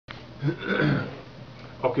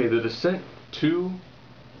Okay, the Descent 2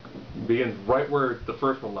 begins right where the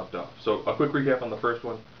first one left off. So a quick recap on the first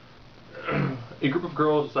one. A group of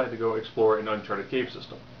girls decide to go explore an uncharted cave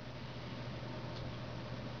system.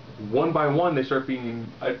 One by one, they start being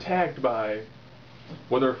attacked by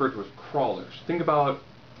what are referred to as crawlers. Think about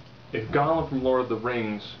if Gollum from Lord of the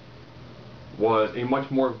Rings was a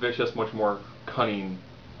much more vicious, much more cunning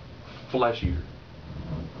flesh eater.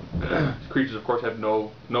 Creatures, of course, have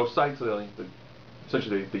no sight, so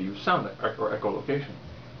essentially they use sound or echolocation.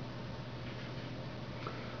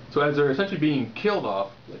 So as they're essentially being killed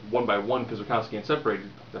off, like one by one, because they're constantly getting separated,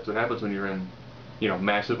 that's what happens when you're in,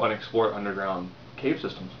 massive unexplored underground cave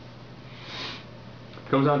systems.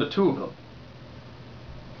 It comes down to two of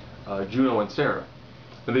them, Juno and Sarah,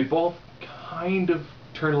 and they both kind of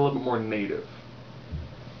turn a little bit more native.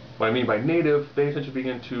 What I mean by native, they essentially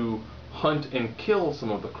begin to hunt and kill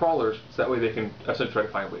some of the crawlers, so that way they can essentially try to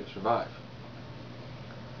find a way to survive.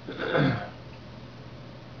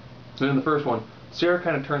 So in the first one, Sarah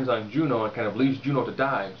kind of turns on Juno and kind of leaves Juno to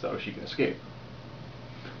die so that she can escape.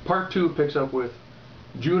 Part 2 picks up with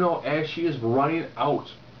Juno as she is running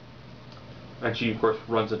out. And she, of course,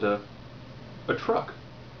 runs into a truck.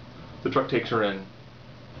 The truck takes her in.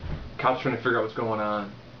 Cops trying to figure out what's going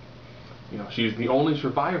on. She's the only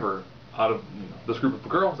survivor out of this group of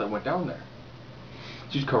girls that went down there.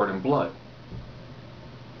 She's covered in blood.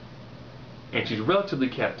 And she's relatively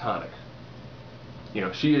catatonic.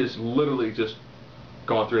 She is literally just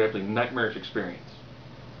going through an absolutely nightmarish experience.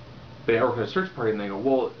 They organize a search party and they go,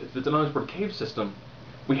 well, if it's an unexplored cave system,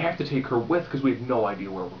 we have to take her with because we have no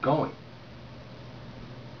idea where we're going.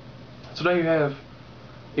 So now you have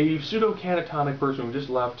a pseudo-catatonic person who just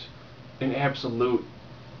left an absolute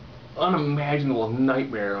unimaginable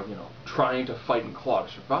nightmare of, trying to fight and claw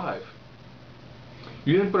to survive.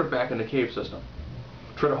 You then put her back in the cave system.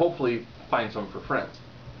 Try to hopefully find some of her friends.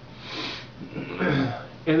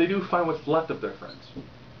 And they do find what's left of their friends.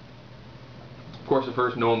 Of course, at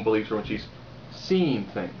first, no one believes her when she's seeing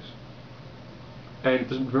things. And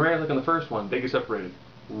very like in the first one, they get separated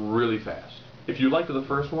really fast. If you liked the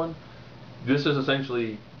first one, this is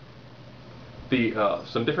essentially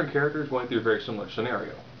some different characters going through a very similar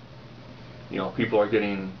scenario. People are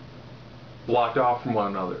getting blocked off from one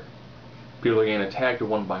another. People are getting attacked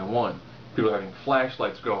one by one. People are having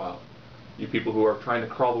flashlights go out. You people who are trying to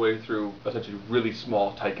crawl their way through essentially really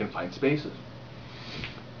small, tight, confined spaces.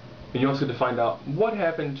 And you also get to find out what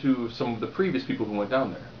happened to some of the previous people who went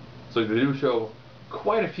down there. So they do show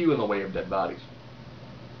quite a few in the way of dead bodies.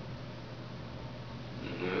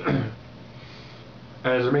 And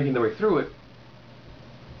as they're making their way through it,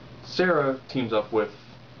 Sarah teams up with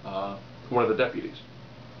one of the deputies.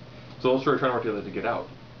 So those two are trying to work together to get out.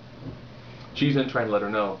 She's then trying to let her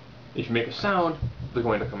know, if you make a sound, they're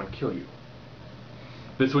going to come and kill you.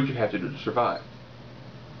 This is what you have to do to survive.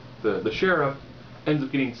 The sheriff ends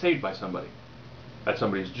up getting saved by somebody. That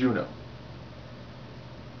somebody is Juno.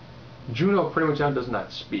 Juno pretty much now does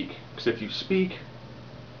not speak, because if you speak,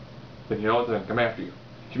 then they're going to come after you.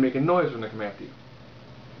 If you make a noise, they're going to come after you.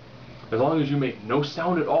 As long as you make no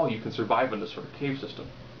sound at all, you can survive in this sort of cave system.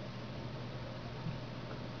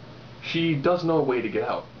 She does know a way to get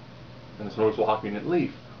out, and this noticeable hopping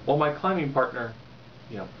leaf. Well, my climbing partner,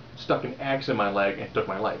 stuck an axe in my leg and took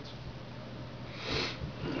my legs.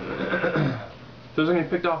 So they're getting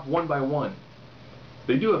picked off one by one.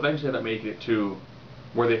 They do eventually end up making it to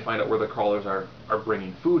where they find out where the crawlers are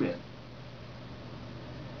bringing food in.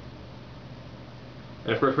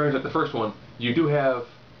 And of course, very much like the first one, you do have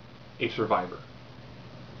a survivor.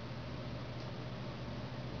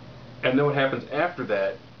 And then what happens after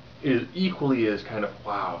that is equally as kind of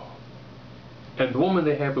wow. And the woman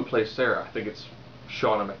they have who plays Sarah, I think it's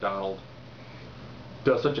Shauna McDonald,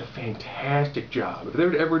 does such a fantastic job. If they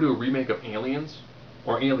were to ever do a remake of Aliens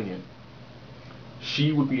or Alien,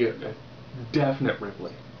 she would be a definite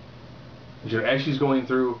Ripley. As she's going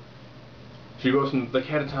through, she goes from the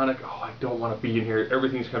catatonic, oh, I don't want to be in here,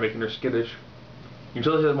 everything's kind of making her skittish. You can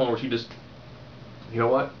tell there's that moment where she just, you know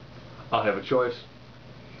what, I'll have a choice.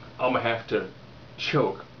 I'm going to have to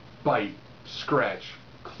choke, bite, scratch,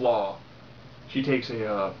 claw. She takes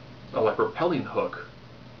a like repelling hook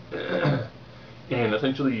and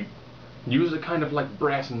essentially uses a kind of like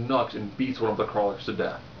brass knucks and beats one of the crawlers to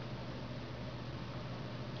death.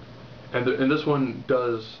 And this one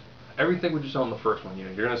does everything we just saw in the first one.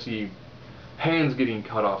 You're going to see hands getting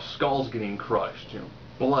cut off, skulls getting crushed,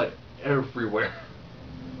 blood everywhere.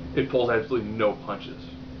 It pulls absolutely no punches.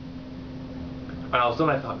 And all of a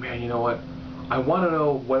sudden I thought, man, you know what? I want to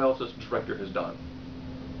know what else this director has done.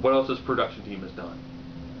 What else this production team has done.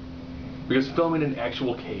 Because filming in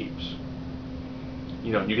actual caves,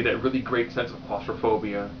 you know, you get that really great sense of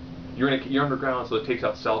claustrophobia. You're underground, so it takes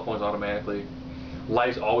out cell phones automatically.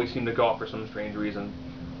 Lights always seem to go off for some strange reason.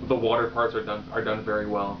 The water parts are done very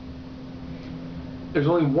well. There's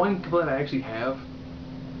only one complaint I actually have.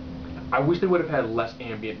 I wish they would have had less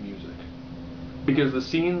ambient music. Because the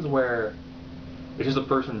scenes where it's just a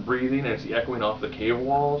person breathing and it's echoing off the cave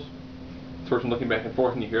walls, the person looking back and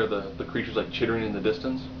forth and you hear the creatures like chittering in the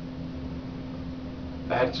distance,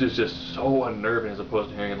 that's just so unnerving as opposed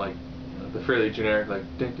to hearing like the fairly generic like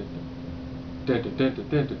dun dun dun dun dun dun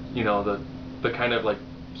dun dun, you know, the kind of like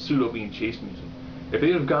pseudo being chased music. If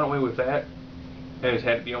they'd have gone away with that and it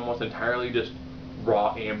had to be almost entirely just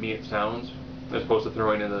raw ambient sounds as opposed to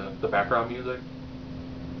throwing in the background music,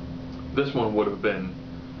 this one would have been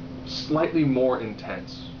slightly more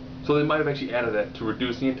intense. So they might have actually added that to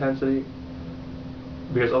reduce the intensity,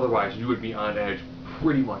 because otherwise you would be on edge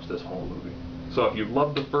pretty much this whole movie. So if you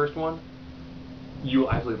loved the first one, you'll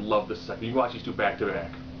absolutely love the second. You can watch these two back to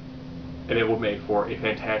back, and it will make for a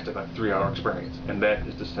fantastic like 3-hour experience. And that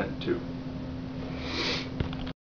is Descent 2.